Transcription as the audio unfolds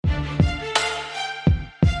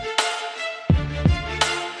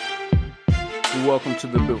welcome to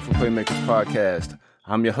the Built for Playmakers podcast.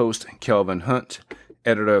 I'm your host, Kelvin Hunt,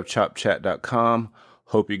 editor of ChopChat.com.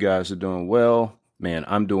 Hope you guys are doing well. Man,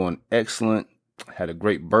 I'm doing excellent. Had a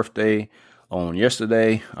great birthday on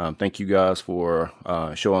yesterday. Thank you guys for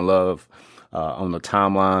showing love on the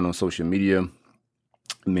timeline on social media.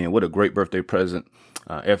 Man, what a great birthday present.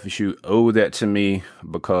 FSU owed that to me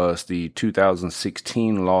because the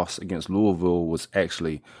 2016 loss against Louisville was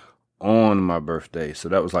actually on my birthday. So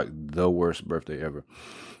that was like the worst birthday ever.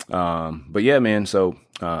 But yeah, man, so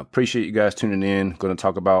appreciate you guys tuning in. Going to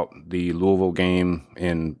talk about the Louisville game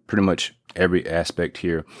in pretty much every aspect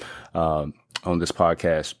here on this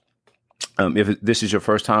podcast. If this is your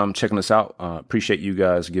first time checking us out, appreciate you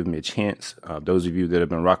guys giving me a chance. Those of you that have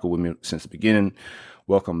been rocking with me since the beginning,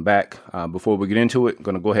 welcome back. Before we get into it, I'm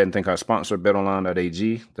going to go ahead and thank our sponsor,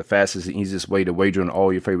 BetOnline.ag, the fastest and easiest way to wager on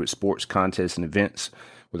all your favorite sports, contests, and events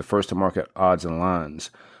with the first-to-market odds and lines.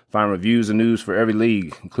 Find reviews and news for every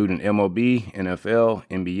league, including MLB, NFL,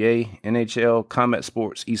 NBA, NHL, combat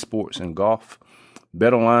sports, esports, and golf.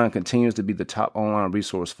 BetOnline continues to be the top online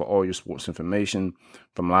resource for all your sports information,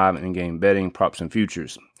 from live and in-game betting, props, and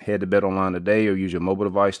futures. Head to BetOnline today or use your mobile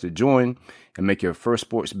device to join and make your first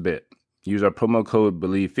sports bet. Use our promo code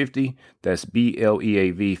BELIEVE50, that's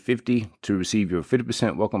BLEAV 50, to receive your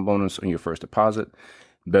 50% welcome bonus on your first deposit.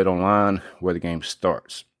 BetOnline, where the game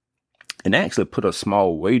starts. And I actually put a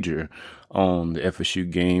small wager on the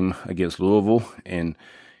FSU game against Louisville, and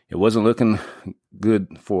it wasn't looking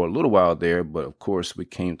good for a little while there, but of course we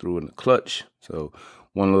came through in the clutch. So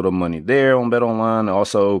won a little money there on BetOnline.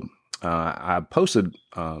 Also, I posted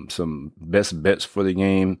some best bets for the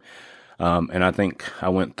game, and I think I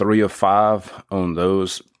went 3 of 5 on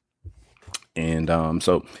those. And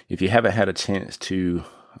so if you haven't had a chance to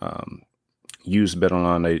use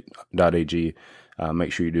BetOnline.ag,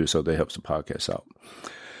 make sure you do so. That helps the podcast out.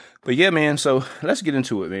 But yeah, man, so let's get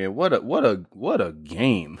into it, man. What a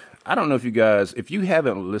game. I don't know if you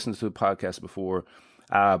haven't listened to the podcast before,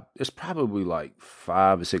 it's probably like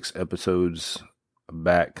 5 or 6 episodes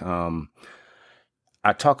back.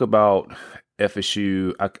 I talk about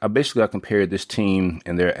FSU. I compared this team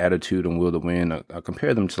and their attitude and will to win. I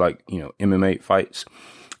compare them to MMA fights.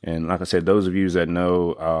 And like I said, those of you that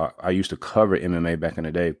know, I used to cover MMA back in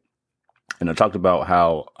the day. And I talked about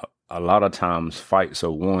how a lot of times fights are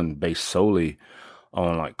won based solely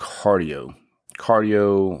on like cardio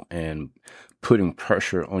and putting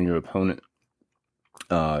pressure on your opponent.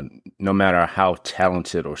 No matter how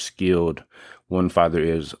talented or skilled one fighter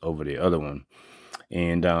is over the other one.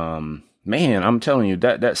 And, man, I'm telling you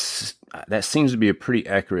that seems to be a pretty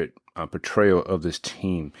accurate portrayal of this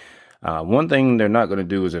team. One thing they're not going to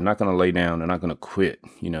do is they're not going to lay down. They're not going to quit.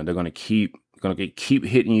 They're going to keep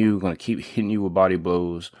hitting you, going to keep hitting you with body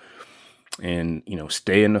blows and,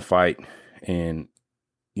 stay in the fight. And,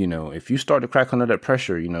 if you start to crack under that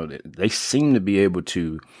pressure, they seem to be able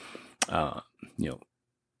to,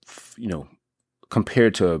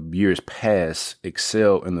 compared to years past,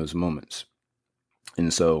 excel in those moments.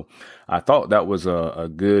 And so I thought that was a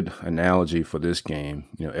good analogy for this game.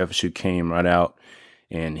 FSU came right out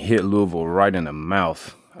and hit Louisville right in the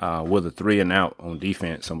mouth with a 3 and out on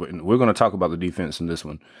defense. And we're going to talk about the defense in this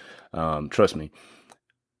one. Trust me.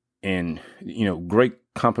 And, great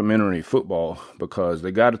complimentary football because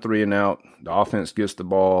they got a 3 and out. The offense gets the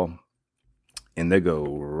ball and they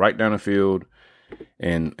go right down the field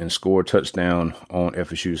and score a touchdown on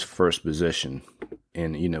FSU's first possession.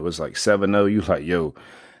 And, it's like 7-0. You're like, yo,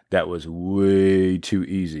 that was way too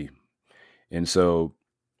easy. And so,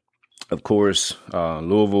 of course,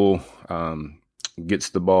 Louisville gets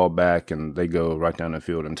the ball back and they go right down the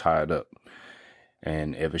field and tie it up.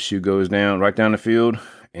 And FSU goes right down the field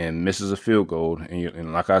and misses a field goal.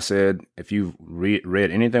 And like I said, if you've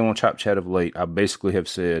read anything on Chop Chat of late, I basically have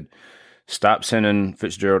said, stop sending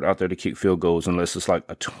Fitzgerald out there to kick field goals unless it's like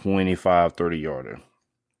a 25, 30-yarder.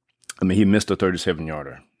 I mean, he missed a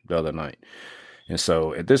 37-yarder the other night. And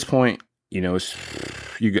so at this point, it's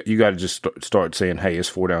you got to just start saying, hey, it's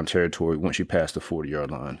 4-down territory once you pass the 40-yard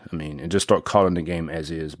line. I mean, and just start calling the game as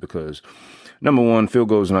is because, number one, field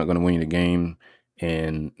goal is not going to win you the game.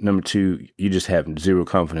 And number two, you just have zero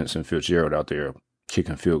confidence in Fitzgerald out there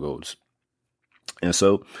kicking field goals. And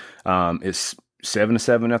so it's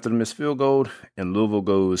 7-7 after the missed field goal, and Louisville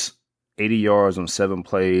goes 80 yards on 7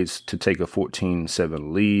 plays to take a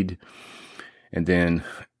 14-7 lead. And then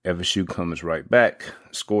FSU comes right back,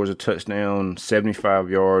 scores a touchdown,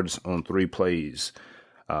 75 yards on 3 plays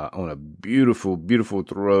on a beautiful, beautiful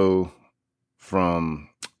throw from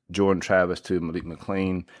Jordan Travis to Malik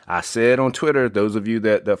McClain. I said on Twitter, those of you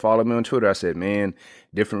that follow me on Twitter, I said, man,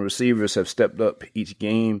 different receivers have stepped up each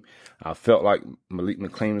game. I felt like Malik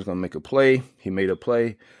McClain was going to make a play. He made a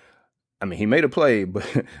play. I mean, he made a play,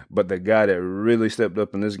 but the guy that really stepped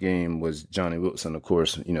up in this game was Johnny Wilson. Of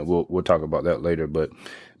course, we'll talk about that later. But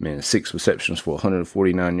man, 6 receptions for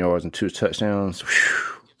 149 yards and 2 touchdowns.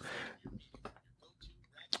 Whew.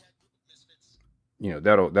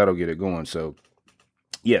 That'll get it going. So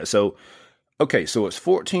yeah. So okay. So it's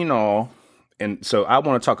 14-all, and so I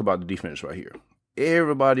want to talk about the defense right here.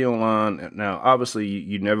 Everybody online now. Obviously,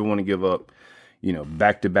 you never want to give up,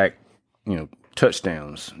 back to back,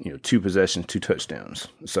 touchdowns, 2 possessions, 2 touchdowns.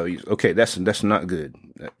 So, okay, that's not good,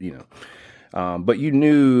 but you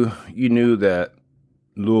knew that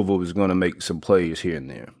Louisville was going to make some plays here and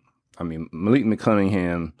there. I mean, Malik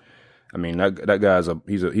McCunningham, I mean, that guy's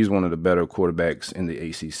he's one of the better quarterbacks in the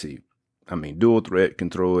ACC. I mean, dual threat, can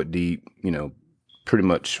throw it deep, pretty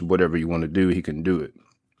much whatever you want to do, he can do it.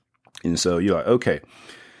 And so you're like, okay,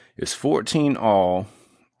 it's 14-all,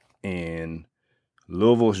 and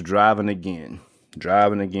Louisville's driving again,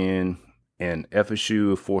 and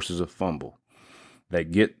FSU forces a fumble. They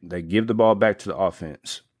give the ball back to the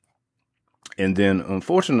offense, and then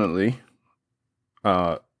unfortunately,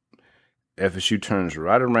 FSU turns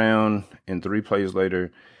right around, and 3 plays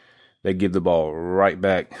later, they give the ball right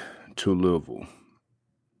back to Louisville.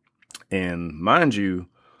 And mind you,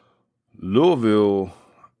 Louisville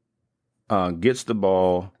gets the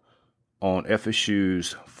ball on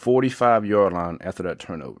FSU's 45-yard line after that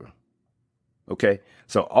turnover. Okay,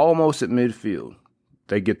 so almost at midfield,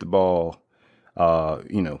 they get the ball,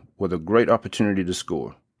 with a great opportunity to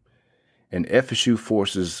score. And FSU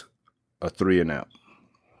forces a 3-and-out.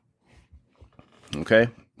 Okay,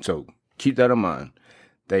 so keep that in mind.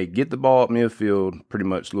 They get the ball at midfield, pretty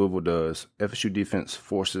much Louisville does. FSU defense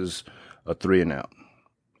forces a 3-and-out.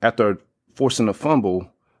 After forcing a fumble,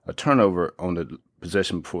 a turnover on the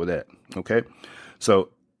possession before that. Okay, so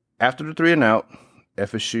after the 3-and-out,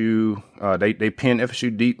 FSU they pin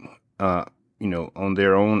FSU deep, on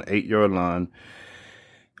their own 8-yard line.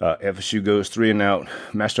 FSU goes 3-and-out.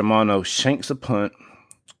 Mastromanno shanks a punt,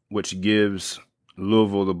 which gives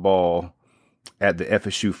Louisville the ball at the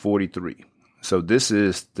FSU 43. So this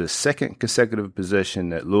is the second consecutive possession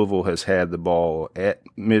that Louisville has had the ball at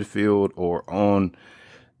midfield or on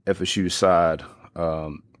FSU's side,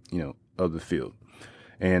 of the field.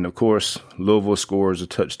 And of course, Louisville scores a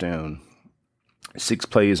touchdown, 6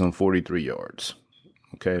 plays on 43 yards.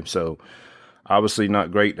 Okay, so obviously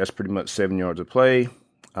not great. That's pretty much 7 yards of play.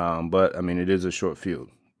 But I mean, it is a short field.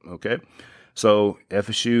 Okay, so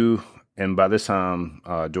FSU, and by this time,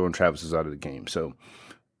 Jordan Travis is out of the game. So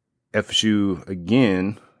FSU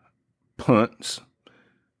again punts,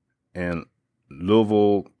 and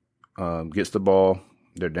Louisville gets the ball.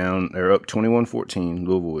 They're up 21-14,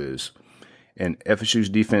 Louisville is. And FSU's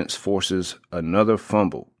defense forces another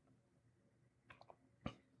fumble.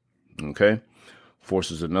 Okay?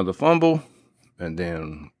 Forces another fumble. And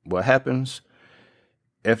then what happens?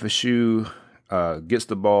 FSU gets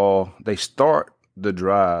the ball. They start the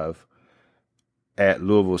drive at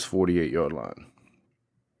Louisville's 48-yard line.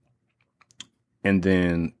 And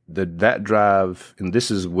then that drive, and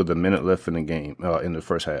this is with a minute left in the game, in the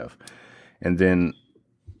first half. And then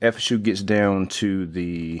FSU gets down to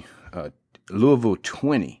the Louisville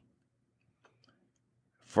 20.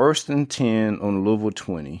 1st and 10 on Louisville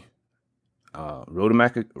 20.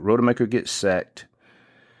 Rodemaker gets sacked.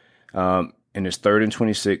 And it's 3rd and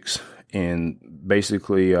 26. And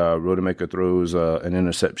basically, Rodemaker throws an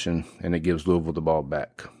interception, and it gives Louisville the ball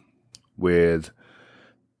back with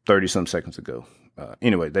 30-some seconds to go.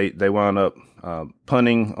 Anyway, they wound up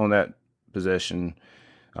punting on that possession.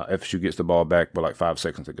 FSU gets the ball back with like 5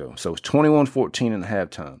 seconds to go. So it's 21-14 in the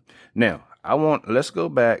halftime. Now, let's go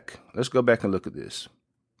back and look at this.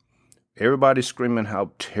 Everybody's screaming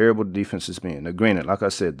how terrible the defense has been. Now, granted, like I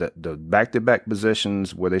said, the back-to-back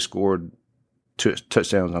possessions where they scored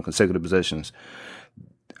touchdowns on consecutive possessions,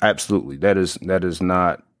 absolutely, that is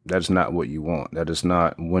not what you want. That is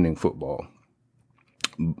not winning football.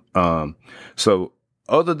 So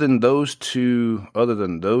other than those two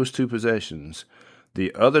possessions,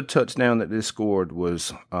 the other touchdown that they scored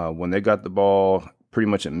was when they got the ball pretty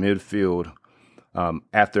much at midfield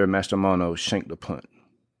after Mastromanno shanked the punt.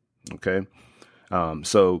 Okay,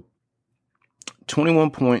 so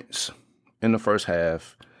 21 points in the first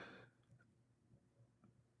half.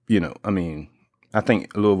 I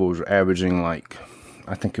think Louisville was averaging I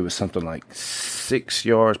think it was something like 6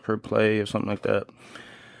 yards per play or something like that.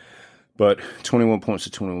 But 21 points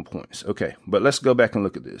to 21 points. Okay, but let's go back and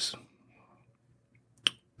look at this.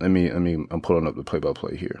 I'm pulling up the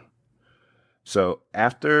play-by-play here. So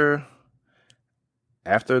after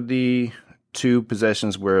the 2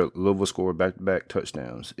 possessions where Louisville scored back-to-back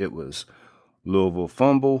touchdowns, it was Louisville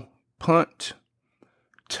fumble, punt,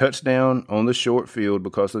 touchdown on the short field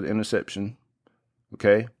because of the interception.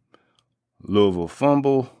 Okay. Louisville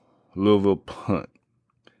fumble, Louisville punt,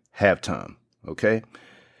 halftime. Okay.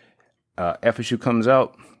 FSU comes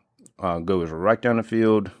out, goes right down the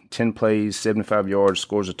field, 10 plays, 75 yards,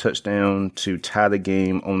 scores a touchdown to tie the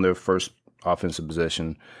game on their first offensive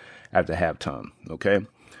possession after halftime. Okay.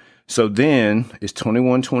 So then it's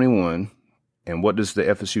 21-21. And what does the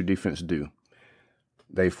FSU defense do?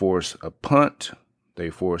 They force a punt. They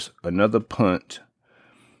force another punt.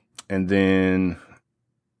 And then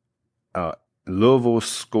Louisville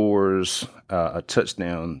scores a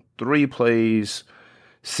touchdown, 3 plays,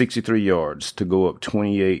 63 yards to go up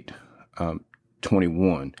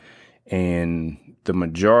 28-21. And the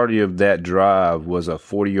majority of that drive was a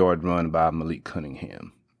 40-yard run by Malik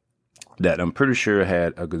Cunningham that I'm pretty sure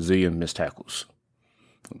had a gazillion missed tackles.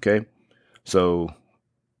 Okay. So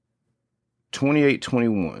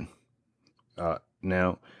 28-21.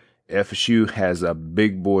 Now, FSU has a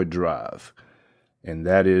big boy drive, and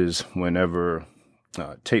that is whenever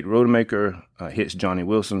Tate Rodemaker hits Johnny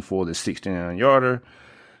Wilson for the 69-yarder,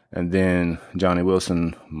 and then Johnny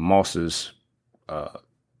Wilson mosses, I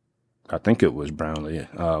think it was Brownlee,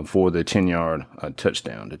 for the 10-yard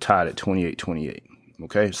touchdown to tie it at 28-28.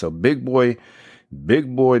 Okay, so big boy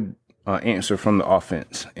answer from the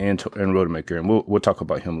offense and Rodemaker, and we'll talk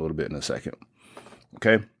about him a little bit in a second.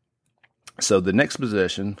 Okay, so the next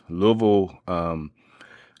possession, Louisville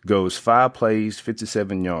goes 5 plays,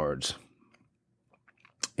 57 yards,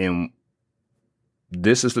 and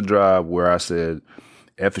this is the drive where I said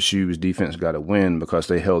FSU's defense got to win because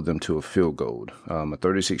they held them to a field goal, a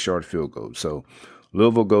 36-yard field goal. So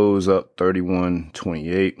Louisville goes up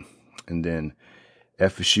 31-28, and then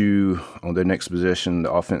FSU on their next possession,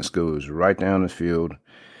 the offense goes right down the field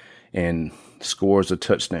and scores a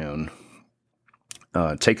touchdown,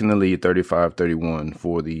 taking the lead 35-31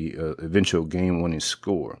 for the eventual game-winning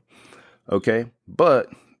score. Okay, but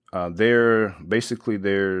there's basically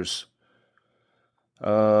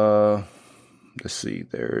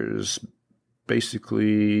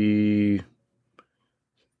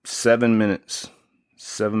 7 minutes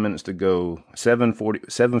to go,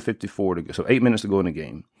 7:54 to go, so 8 minutes to go in the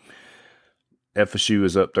game. FSU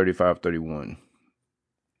is up 35-31.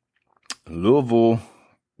 Louisville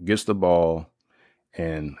gets the ball,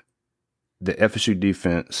 and the FSU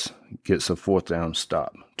defense gets a 4th down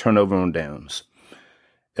stop, turnover on downs.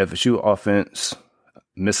 FSU offense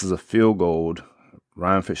misses a field goal,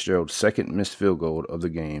 Ryan Fitzgerald's second missed field goal of the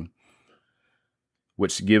game,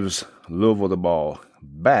 which gives Louisville the ball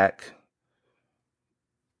back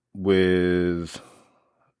with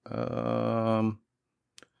a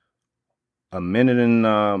minute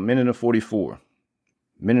and 44.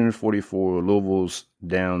 Minute and 44, Louisville's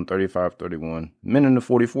down 35-31. Minute and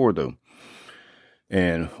 44, though.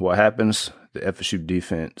 And what happens? The FSU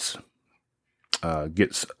defense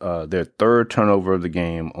gets their 3rd turnover of the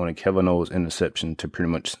game on a Kevin Owens interception to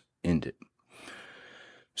pretty much end it.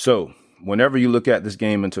 So whenever you look at this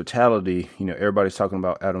game in totality, everybody's talking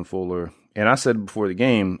about Adam Fuller. And I said before the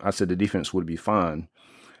game, I said the defense would be fine.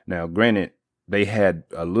 Now, granted, they had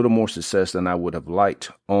a little more success than I would have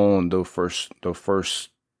liked on the first.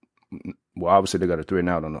 Well, obviously they got a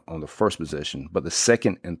 3-and-out on the first possession, but the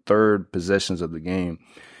second and third possessions of the game,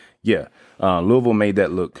 Louisville made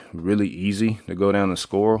that look really easy to go down and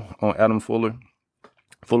score on Adam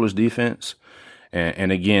Fuller's defense.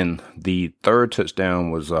 And again, the 3rd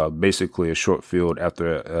touchdown was basically a short field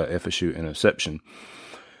after a FSU interception.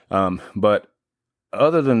 But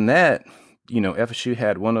other than that, FSU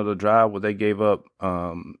had one other drive where they gave up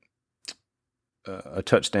a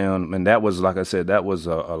touchdown, and that was, like I said, that was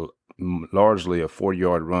largely a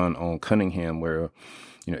 40-yard run on Cunningham where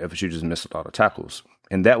FSU just missed a lot of tackles,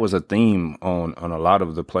 and that was a theme on a lot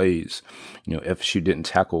of the plays. FSU didn't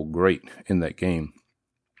tackle great in that game,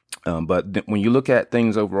 but when you look at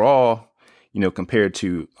things overall, compared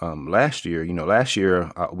to last year,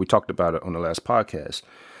 we talked about it on the last podcast.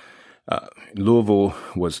 Louisville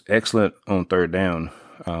was excellent on 3rd down.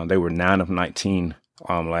 They were 9 of 19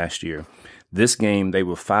 last year. This game, they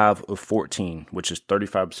were 5 of 14, which is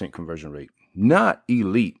 35% conversion rate. Not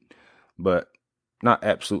elite, but not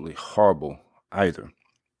absolutely horrible either.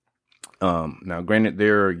 Now, granted,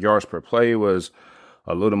 their yards per play was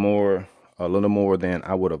a little more than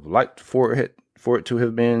I would have liked for it to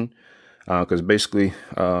have been. Because basically,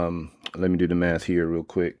 let me do the math here real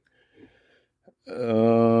quick.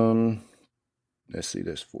 Let's see,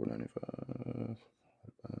 that's 495.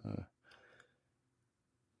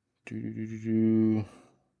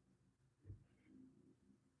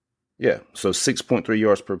 Yeah, so 6.3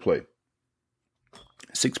 yards per play.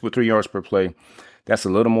 6.3 yards per play. That's a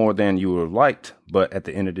little more than you would have liked, but at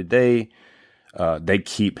the end of the day, they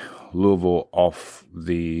keep Louisville off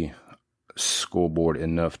the scoreboard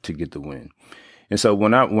enough to get the win. And so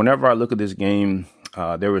whenever I look at this game,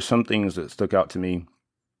 there were some things that stuck out to me,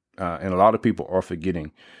 and a lot of people are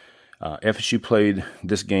forgetting. FSU played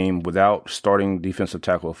this game without starting defensive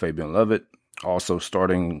tackle Fabian Lovett. Also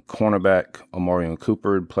starting cornerback Omarion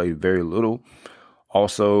Cooper played very little.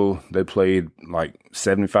 Also, they played like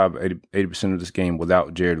 75-80% of this game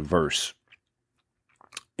without Jared Verse.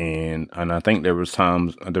 And I think there was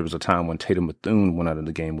a time when Tatum Bethune went out of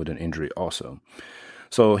the game with an injury also.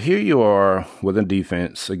 So here you are with a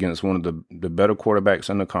defense against one of the better quarterbacks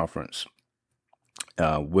in the conference,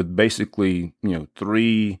 with basically,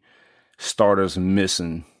 3 starters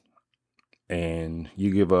missing, and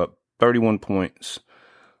you give up 31 points,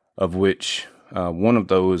 of which one of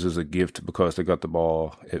those is a gift because they got the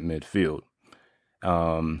ball at midfield.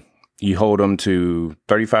 You hold them to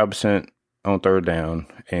 35% on third down,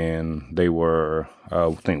 and they were,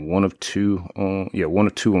 I think, one of two on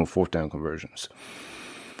fourth down conversions.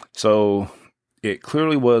 So it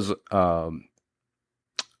clearly was a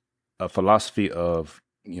philosophy of,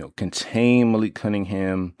 contain Malik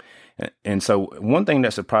Cunningham. And so one thing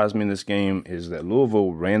that surprised me in this game is that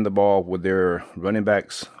Louisville ran the ball with their running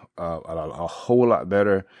backs a whole lot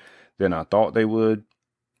better than I thought they would.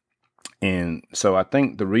 And so I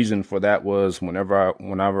think the reason for that was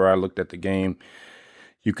whenever I looked at the game,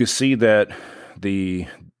 you could see that the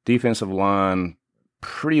defensive line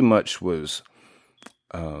pretty much was,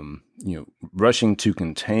 rushing to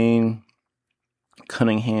contain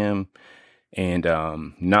Cunningham and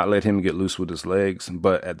not let him get loose with his legs.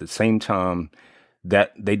 But at the same time,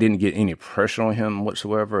 that they didn't get any pressure on him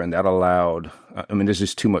whatsoever, and that allowed, there's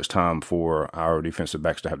just too much time for our defensive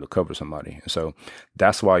backs to have to cover somebody. And so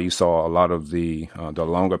that's why you saw a lot of the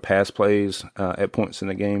longer pass plays at points in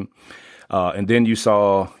the game. And then you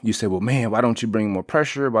said, well, man, why don't you bring more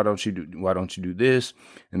pressure? Why don't you do this?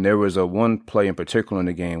 And there was one play in particular in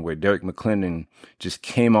the game where Derek McClendon just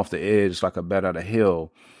came off the edge like a bat out of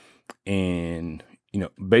hell and,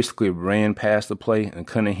 basically ran past the play, and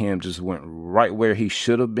Cunningham just went right where he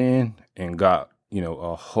should have been and got,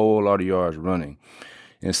 a whole lot of yards running.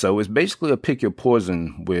 And so it's basically a pick your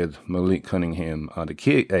poison with Malik Cunningham. The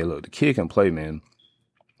kid can play, man.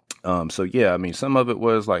 So yeah, some of it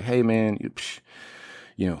was like, hey man,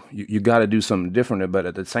 you got to do something different. But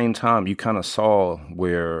at the same time, you kind of saw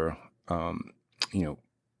where,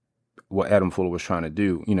 what Adam Fuller was trying to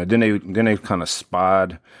do. Then they kind of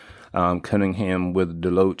spied Cunningham with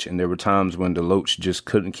Deloach, and there were times when Deloach just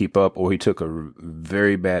couldn't keep up, or he took a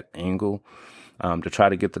very bad angle to try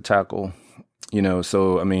to get the tackle.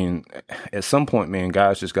 So at some point, man,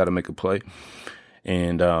 guys just got to make a play,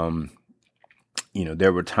 and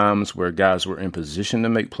there were times where guys were in position to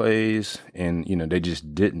make plays, and they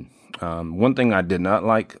just didn't. One thing I did not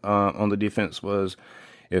like on the defense was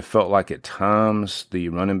it felt like at times the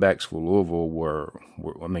running backs for Louisville were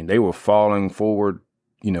they were falling forward,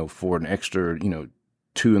 for an extra, 2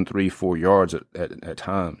 and 3, 4 yards at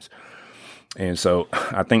times. And so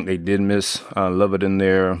I think they did miss Lovett in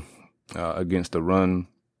there against the run.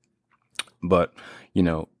 But,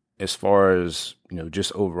 as far as,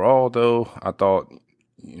 just overall, though, I thought,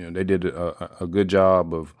 they did a good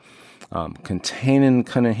job of containing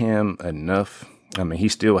Cunningham enough. He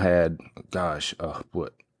still had,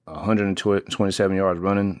 127 yards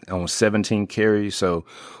running on 17 carries. So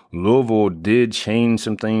Louisville did change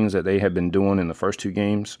some things that they had been doing in the first 2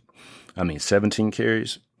 games. 17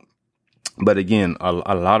 carries. But again, a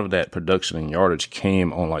lot of that production and yardage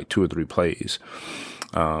came on like 2 or 3 plays.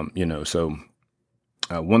 So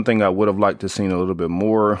one thing I would have liked to seen a little bit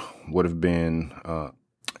more would have been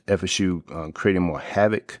FSU creating more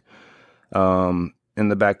havoc in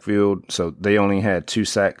the backfield. So they only had 2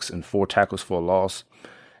 sacks and 4 tackles for a loss.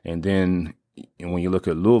 And then when you look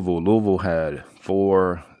at Louisville had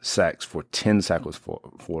 4 sacks for 10 tackles for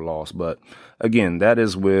a loss. But again, that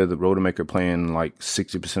is with Rodemaker playing like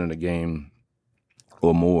 60% of the game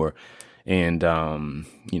or more. And,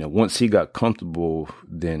 once he got comfortable,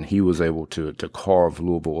 then he was able to carve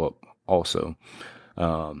Louisville up also.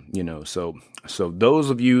 So those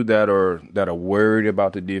of you that are worried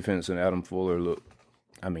about the defense and Adam Fuller, look,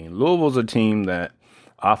 Louisville's a team that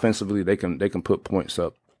offensively they can put points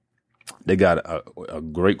up. They got a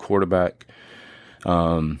great quarterback.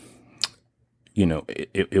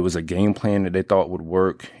 it was a game plan that they thought would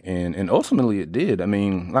work, and ultimately it did. I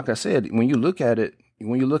mean, like I said, when you look at it,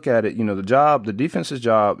 the defense's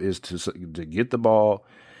job is to get the ball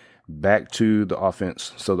back to the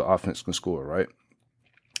offense so the offense can score, right?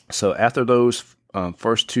 So after those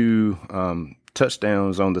first two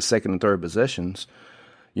touchdowns on the second and third possessions,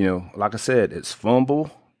 like I said, it's fumble,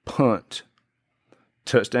 punt,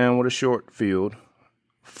 touchdown with a short field,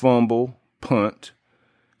 fumble, punt,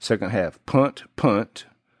 second half, punt,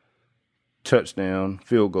 touchdown,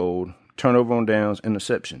 field goal, turnover on downs,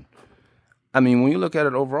 interception. I mean, when you look at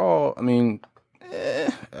it overall, I mean,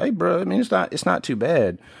 hey, bro, I mean, it's not too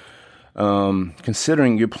bad,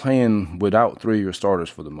 considering you're playing without three of your starters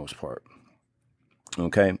for the most part.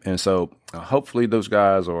 Okay, and so hopefully those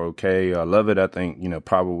guys are okay. I love it. I think,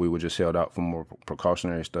 probably we just held out for more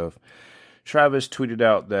precautionary stuff. Travis tweeted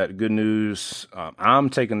out that good news. I'm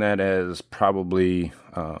taking that as probably,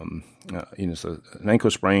 it's an ankle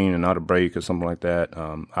sprain and not a break or something like that.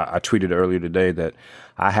 I tweeted earlier today that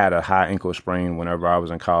I had a high ankle sprain whenever I was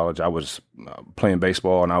in college. I was playing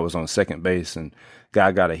baseball and I was on second base, and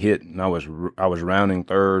guy got a hit, and I was rounding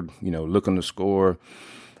third, looking to score.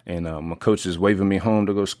 And my coach is waving me home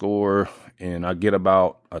to go score, and I get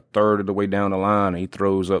about a third of the way down the line, and he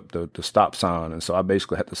throws up the stop sign, and so I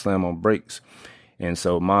basically had to slam on brakes. And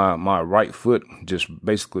so my right foot just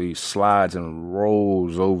basically slides and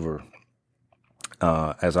rolls over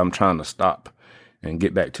as I'm trying to stop and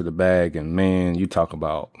get back to the bag. And, man, you talk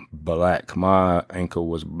about black. My ankle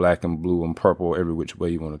was black and blue and purple every which way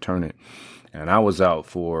you want to turn it. And I was out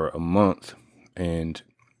for a month, and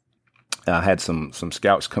I had some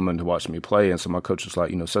scouts coming to watch me play, and so my coach was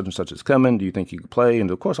like, such and such is coming. Do you think you could play?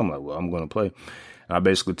 And of course, I'm like, well, I'm going to play. And I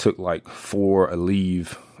basically took like 4 a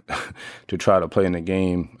leave to try to play in the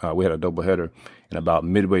game. We had a doubleheader, and about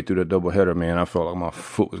midway through the doubleheader, man, I felt like my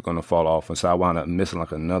foot was going to fall off, and so I wound up missing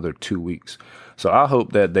like another 2 weeks. So I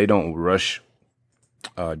hope that they don't rush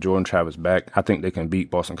Jordan Travis back. I think they can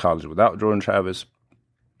beat Boston College without Jordan Travis,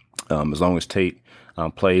 as long as Tate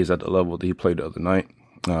plays at the level that he played the other night.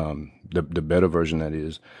 The better version, that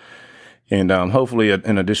is. And hopefully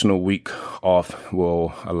an additional week off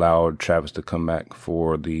will allow Travis to come back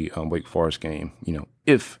for the Wake Forest game.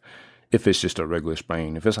 If it's just a regular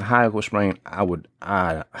sprain. If it's a high ankle sprain,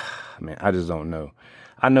 I just don't know.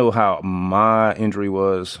 I know how my injury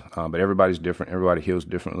was, but everybody's different. Everybody heals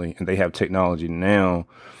differently, and they have technology now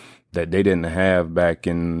that they didn't have back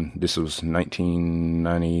in, this was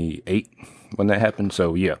 1998 when that happened.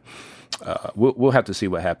 So yeah. We'll have to see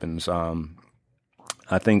what happens.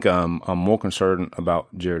 I think I'm more concerned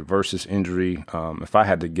about Jared Verse's injury. If I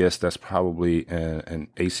had to guess, that's probably an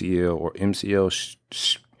ACL or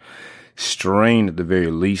MCL strain at the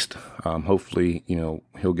very least. Hopefully,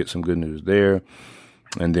 he'll get some good news there.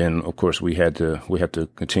 And then, of course, we have to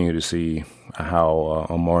continue to see how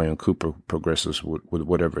Omarion Cooper progresses with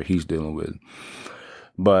whatever he's dealing with.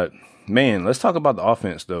 But man, let's talk about the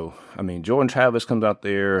offense, though. I mean, Jordan Travis comes out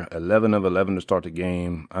there, 11 of 11 to start the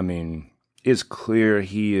game. I mean, it's clear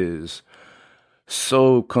he is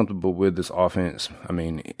so comfortable with this offense. I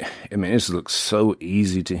mean, this looks so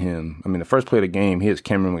easy to him. I mean, the first play of the game, he hits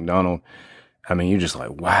Cameron McDonald. I mean, you're just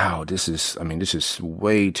like, wow, this is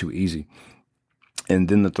way too easy. And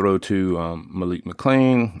then the throw to Malik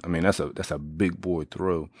McClain. I mean, that's a big boy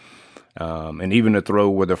throw. And even the throw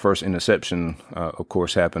where the first interception, of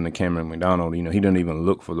course, happened to Cameron McDonald, he didn't even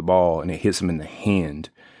look for the ball, and it hits him in the hand,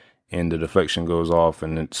 and the deflection goes off,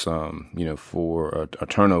 and it's, for a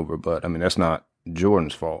turnover. But, I mean, that's not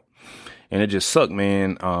Jordan's fault. And it just sucked,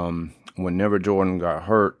 man, whenever Jordan got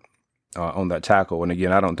hurt on that tackle. And,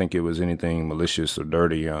 again, I don't think it was anything malicious or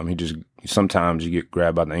dirty. Sometimes you get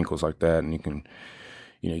grabbed by the ankles like that, and you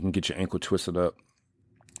can get your ankle twisted up.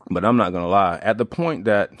 But I'm not going to lie. At the point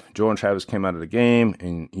that Jordan Travis came out of the game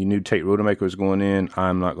and you knew Tate Rodemaker was going in,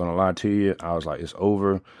 I'm not going to lie to you. I was like, it's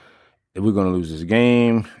over. If we're going to lose this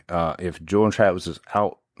game, if Jordan Travis is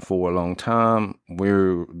out for a long time,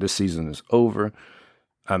 this season is over.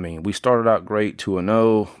 I mean, we started out great,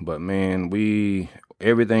 2-0, but man,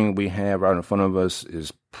 everything we have right in front of us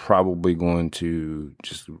is probably going to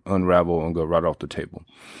just unravel and go right off the table.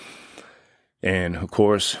 And, of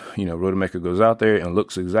course, Rodemaker goes out there and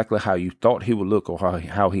looks exactly how you thought he would look, or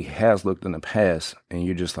how he has looked in the past. And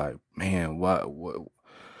you're just like, man,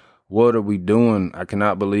 what are we doing? I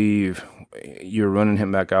cannot believe you're running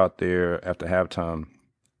him back out there after halftime.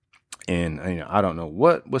 And, I don't know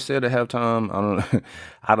what was said at halftime.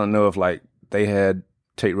 I don't know if, they had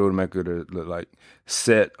Tate Rodemaker to,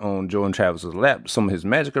 set on Jordan Travis's lap, some of his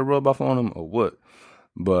magic to rub off on him, or what.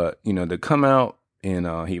 But, they come out And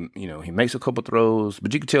he makes a couple throws,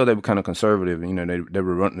 but you could tell they were kind of conservative.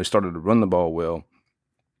 They started to run the ball well,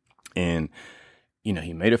 and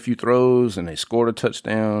he made a few throws, and they scored a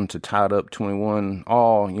touchdown to tie it up 21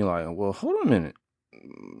 all. You're like, well, hold on a minute.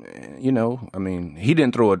 He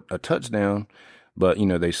didn't throw a touchdown, but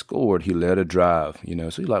they scored. He led a drive.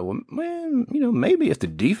 So you're like, well, man, maybe if the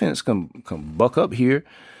defense can buck up here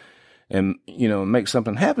and make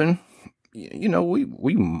something happen,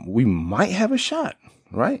 we might have a shot,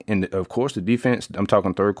 right? And of course, the defense, I'm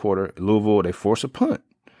talking third quarter, Louisville, they force a punt.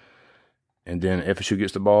 And then FSU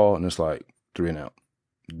gets the ball, and it's like 3 and out.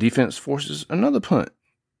 Defense forces another punt.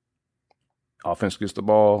 Offense gets the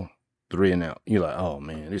ball, 3 and out. You're like, oh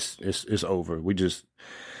man, it's over. We just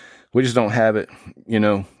don't have it,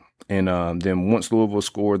 And then once Louisville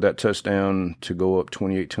scored that touchdown to go up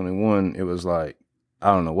 28-21, it was like, I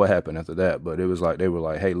don't know what happened after that, but it was like they were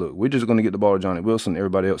like, hey, look, we're just going to get the ball to Johnny Wilson.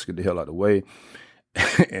 Everybody else get the hell out of the way.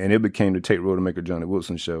 And it became the Tate Rodemaker Johnny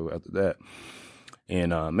Wilson show after that.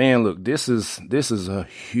 And man, look, this is a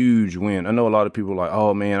huge win. I know a lot of people are like,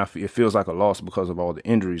 oh man, it feels like a loss because of all the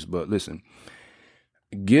injuries. But listen,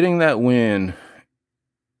 getting that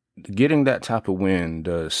type of win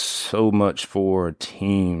does so much for a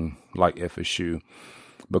team like FSU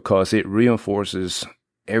because it reinforces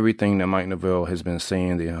everything that Mike Norvell has been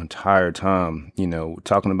saying the entire time,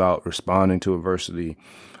 talking about responding to adversity,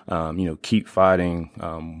 keep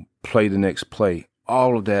fighting, play the next play.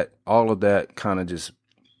 All of that kind of just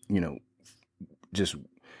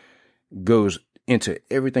goes into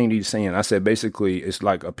everything that he's saying. I said, basically, it's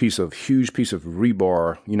like a huge piece of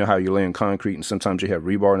rebar. You know how you lay in concrete and sometimes you have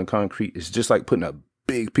rebar in the concrete? It's just like putting a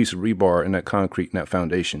big piece of rebar in that concrete, in that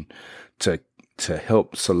foundation to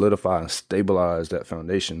help solidify and stabilize that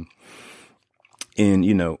foundation. And,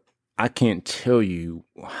 I can't tell you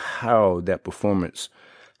how that performance,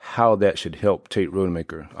 how that should help Tate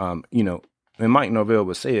Rodemaker. And Mike Norvell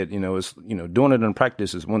would say it, it's, doing it in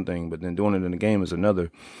practice is one thing, but then doing it in the game is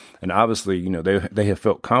another. And obviously, they have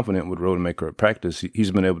felt confident with Rodemaker at practice. He's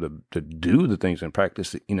been able to do the things in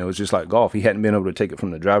practice. It's just like golf. He hadn't been able to take it from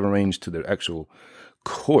the driving range to the actual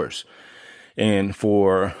course. And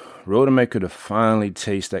for Rodemaker to finally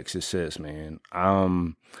taste that success, man,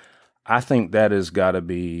 I think that has got to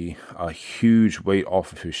be a huge weight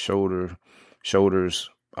off of his shoulders.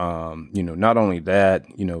 Not only that,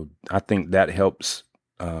 I think that helps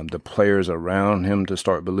the players around him to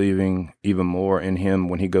start believing even more in him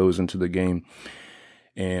when he goes into the game.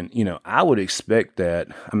 And, I would expect that.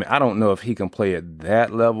 I mean, I don't know if he can play at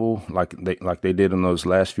that level like they did in those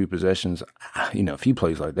last few possessions. If he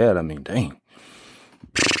plays like that, I mean, dang,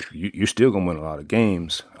 you're still going to win a lot of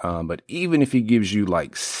games. But even if he gives you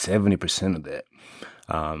like 70% of that,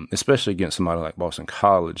 especially against somebody like Boston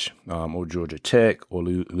College or Georgia Tech or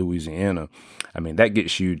Louisiana, I mean, that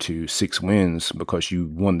gets you to 6 wins because you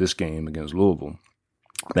won this game against Louisville.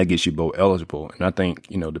 That gets you both eligible. And I think,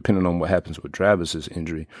 depending on what happens with Travis's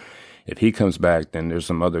injury, if he comes back, then there's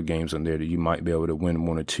some other games in there that you might be able to win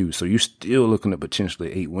 1 or 2. So you're still looking at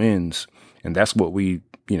potentially 8 wins. And that's what we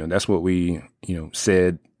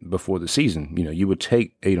said before the season. You would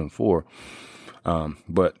take 8 and 4.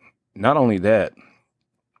 But not only that,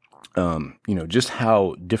 just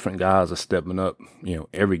how different guys are stepping up,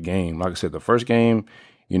 every game. Like I said, the first game,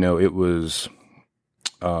 it was,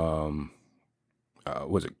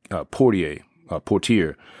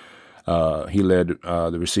 Portier. He led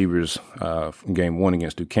the receivers from game 1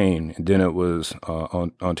 against Duquesne. And then it was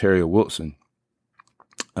Ontario Wilson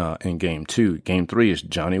in game 2. Game 3 is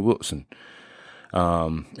Johnny Wilson.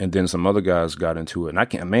 And then some other guys got into it.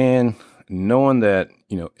 And knowing that,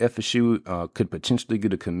 FSU could potentially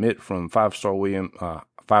get a commit from five-star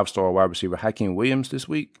wide receiver Hakeem Williams this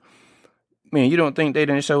week. Man, you don't think they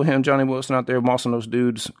didn't show him Johnny Wilson out there mossing those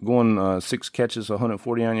dudes, going 6 catches,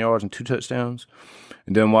 149 yards, and 2 touchdowns?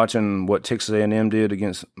 And then watching what Texas A&M did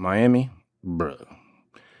against Miami? Bruh.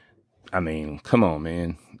 I mean, come on,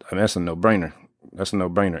 man. I mean, that's a no-brainer.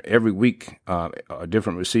 Every week, a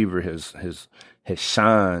different receiver has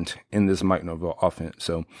shined in this Mike Norvell offense.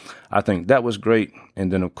 So I think that was great.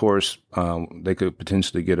 And then, of course, they could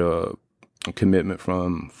potentially get a commitment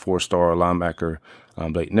from 4-star linebacker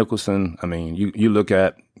Blake Nicholson. I mean, you look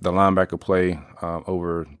at the linebacker play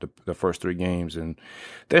over the first 3 games, and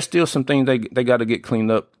there's still some things they got to get cleaned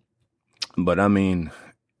up. But, I mean,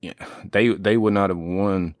 yeah, they would not have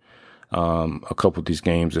won a couple of these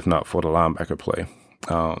games if not for the linebacker play.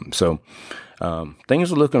 So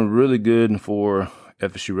things are looking really good for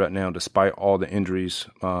FSU right now, despite all the injuries.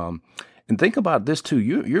 And think about this too.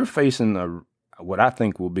 You're facing what I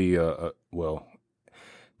think will be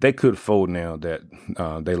they could fold now that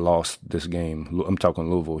they lost this game. I'm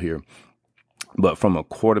talking Louisville here. But from a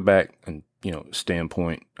quarterback and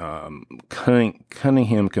standpoint,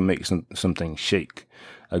 Cunningham can make some things shake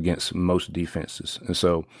against most defenses. And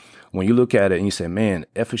so when you look at it and you say, man,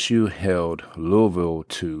 FSU held Louisville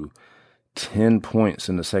to 10 points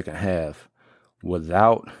in the second half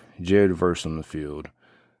without Jared Verse on the field,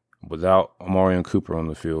 without Amarian Cooper on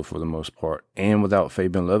the field for the most part, and without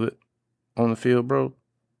Fabian Lovett on the field, bro.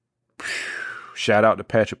 Shout out to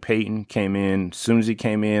Patrick Payton. Came in, as soon as he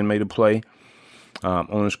came in, made a play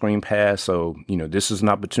on a screen pass. So, this is an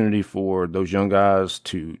opportunity for those young guys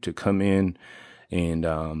to come in and,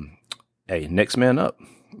 hey, next man up.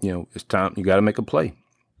 It's time. You got to make a play.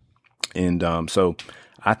 And so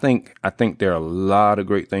I think there are a lot of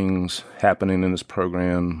great things happening in this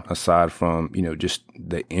program aside from, just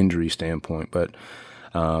the injury standpoint. But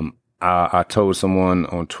I told someone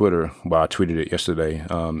on Twitter, I tweeted it yesterday,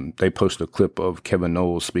 they posted a clip of Kevin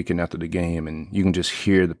Knowles speaking after the game, and you can just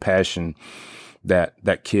hear the passion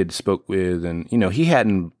that kid spoke with. And, he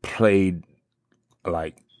hadn't played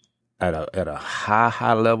like at a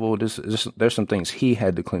high level. There's some things he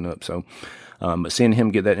had to clean up. So, but seeing him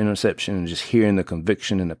get that interception and just hearing the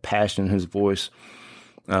conviction and the passion in his voice,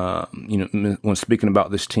 when speaking about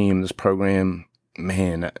this team, this program,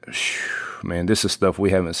 man, this is stuff we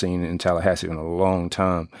haven't seen in Tallahassee in a long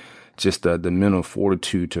time. Just the mental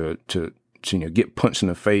fortitude to get punched in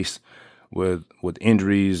the face with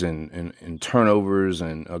injuries and turnovers,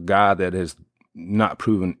 and a guy that has not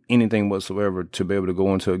proven anything whatsoever to be able to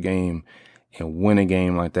go into a game and win a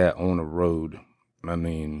game like that on the road. I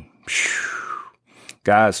mean,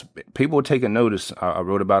 guys, people are taking notice. I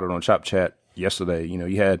wrote about it on Chop Chat yesterday.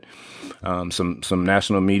 You had some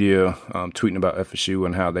national media tweeting about FSU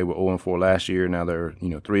and how they were 0-4 last year. Now they're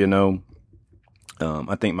 3-0.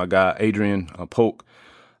 I think my guy Adrian Polk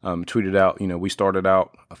tweeted out, we started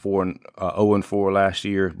out 0-4 last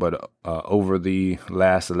year, but over the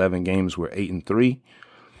last 11 games we're 8-3.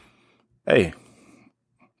 Hey,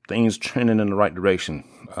 things trending in the right direction.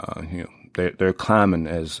 They're climbing,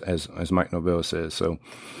 as Mike Norvell says. So,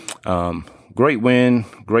 great win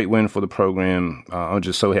for the program. I'm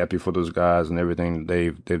just so happy for those guys and everything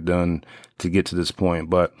they've done to get to this point.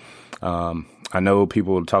 But I know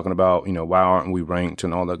people are talking about, why aren't we ranked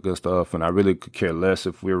and all that good stuff. And I really could care less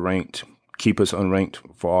if we're ranked. Keep us unranked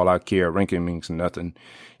for all I care. Ranking means nothing.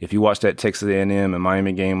 If you watched that Texas A&M and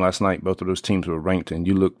Miami game last night, both of those teams were ranked, and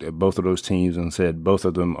you looked at both of those teams and said both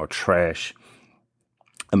of them are trash.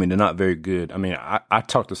 I mean, they're not very good. I mean, I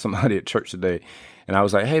talked to somebody at church today, and I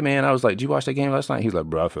was like, hey, man, did you watch that game last night? He's like,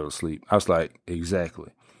 bro, I fell asleep. I was like,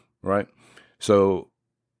 exactly. Right? So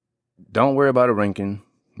don't worry about a ranking.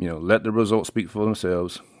 Let the results speak for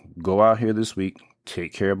themselves. Go out here this week.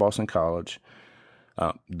 Take care of Boston College.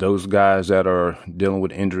 Those guys that are dealing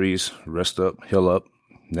with injuries, rest up, heal up,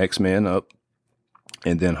 next man up.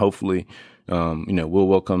 And then hopefully, we'll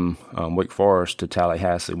welcome Wake Forest to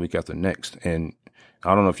Tallahassee week after next. And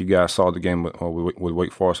I don't know if you guys saw the game with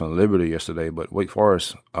Wake Forest on Liberty yesterday, but Wake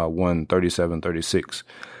Forest won 37-36.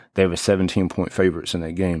 They were 17-point favorites in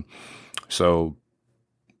that game. So,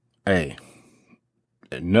 hey,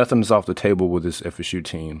 nothing's off the table with this FSU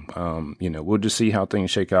team. We'll just see how things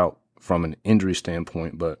shake out from an injury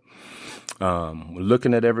standpoint. But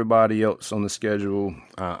looking at everybody else on the schedule,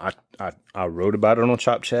 I wrote about it on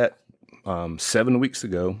Chop Chat 7 weeks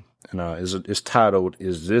ago, and it's titled,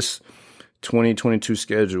 "Is This 2022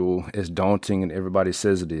 Schedule as Daunting as Everybody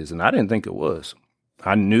Says It Is?" And I didn't think it was.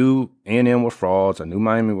 I knew A&M were frauds. I knew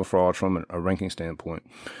Miami were frauds from a ranking standpoint.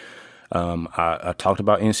 I talked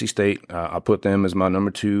about NC State. I put them as my number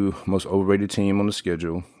 2 most overrated team on the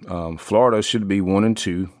schedule. Florida should be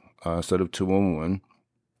 1-2 instead of 2-1.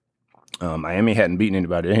 Miami hadn't beaten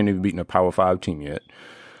anybody. They hadn't even beaten a Power 5 team yet.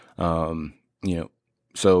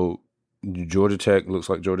 So Georgia Tech looks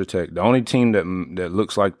like Georgia Tech. The only team that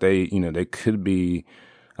looks like they could be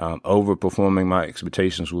overperforming my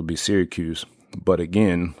expectations would be Syracuse. But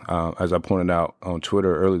again, as I pointed out on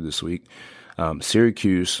Twitter earlier this week,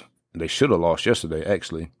 Syracuse, they should have lost yesterday,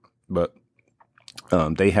 actually, but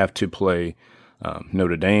they have to play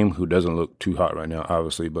Notre Dame, who doesn't look too hot right now,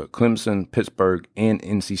 obviously, but Clemson, Pittsburgh, and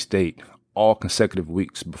NC State, all consecutive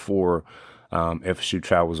weeks before FSU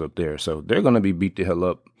travels up there. So they're going to be beat the hell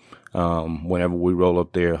up whenever we roll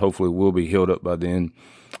up there. Hopefully we'll be healed up by then,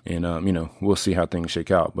 and, we'll see how things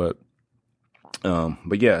shake out. But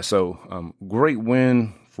yeah, so great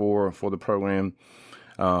win for the program.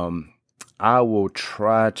 I will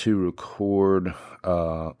try to record,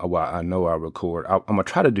 I know I'll record. I'm going to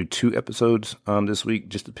try to do 2 episodes this week,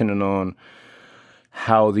 just depending on,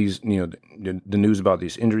 how these, the news about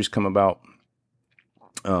these injuries come about.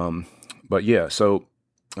 But yeah, so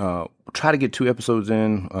try to get 2 episodes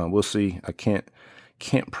in. We'll see. I can't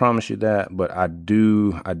promise you that, but I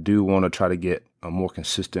do want to try to get more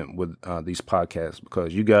consistent with these podcasts,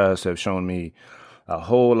 because you guys have shown me a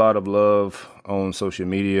whole lot of love on social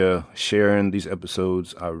media, sharing these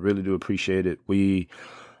episodes. I really do appreciate it. We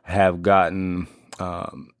have gotten,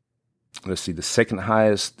 the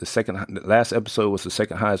last episode was the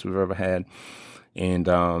second highest we've ever had. And,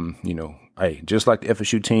 hey, just like the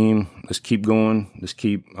FSU team, let's keep going. Let's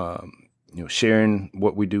keep, sharing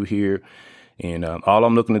what we do here. And all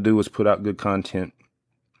I'm looking to do is put out good content,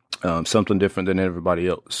 something different than everybody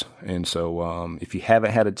else. And so if you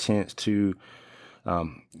haven't had a chance to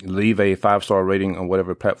leave a 5-star rating on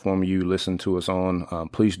whatever platform you listen to us on,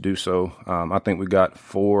 please do so. I think we got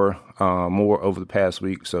 4 more over the past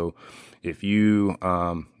week. So if you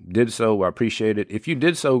did so, I appreciate it. If you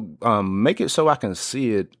did so, make it so I can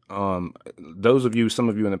see it. Some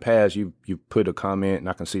of you in the past, you've put a comment and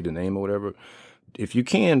I can see the name or whatever. If you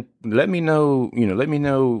can, let me know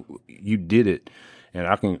you did it, and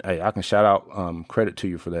I can shout out credit to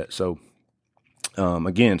you for that. So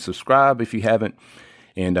again, subscribe if you haven't,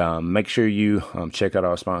 and make sure you check out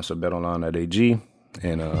our sponsor, BetOnline.ag.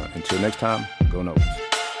 And until next time, go Noles.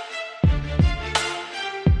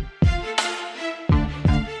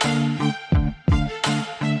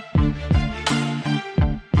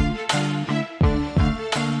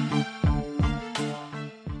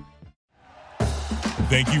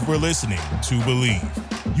 Thank you for listening to Believe.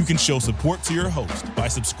 You can show support to your host by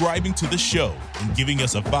subscribing to the show and giving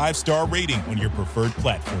us a 5-star rating on your preferred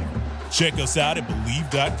platform. Check us out at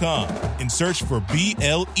Believe.com and search for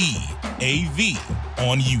BLEAV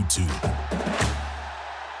on YouTube.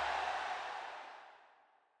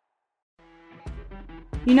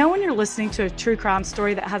 You know when you're listening to a true crime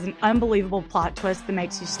story that has an unbelievable plot twist that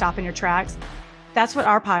makes you stop in your tracks? That's what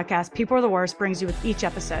our podcast, People Are the Worst, brings you with each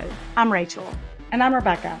episode. I'm Rachel. And I'm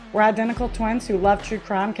Rebecca. We're identical twins who love true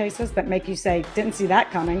crime cases that make you say, didn't see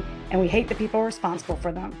that coming, and we hate the people responsible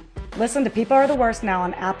for them. Listen to People Are the Worst now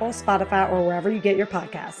on Apple, Spotify, or wherever you get your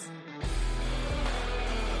podcasts.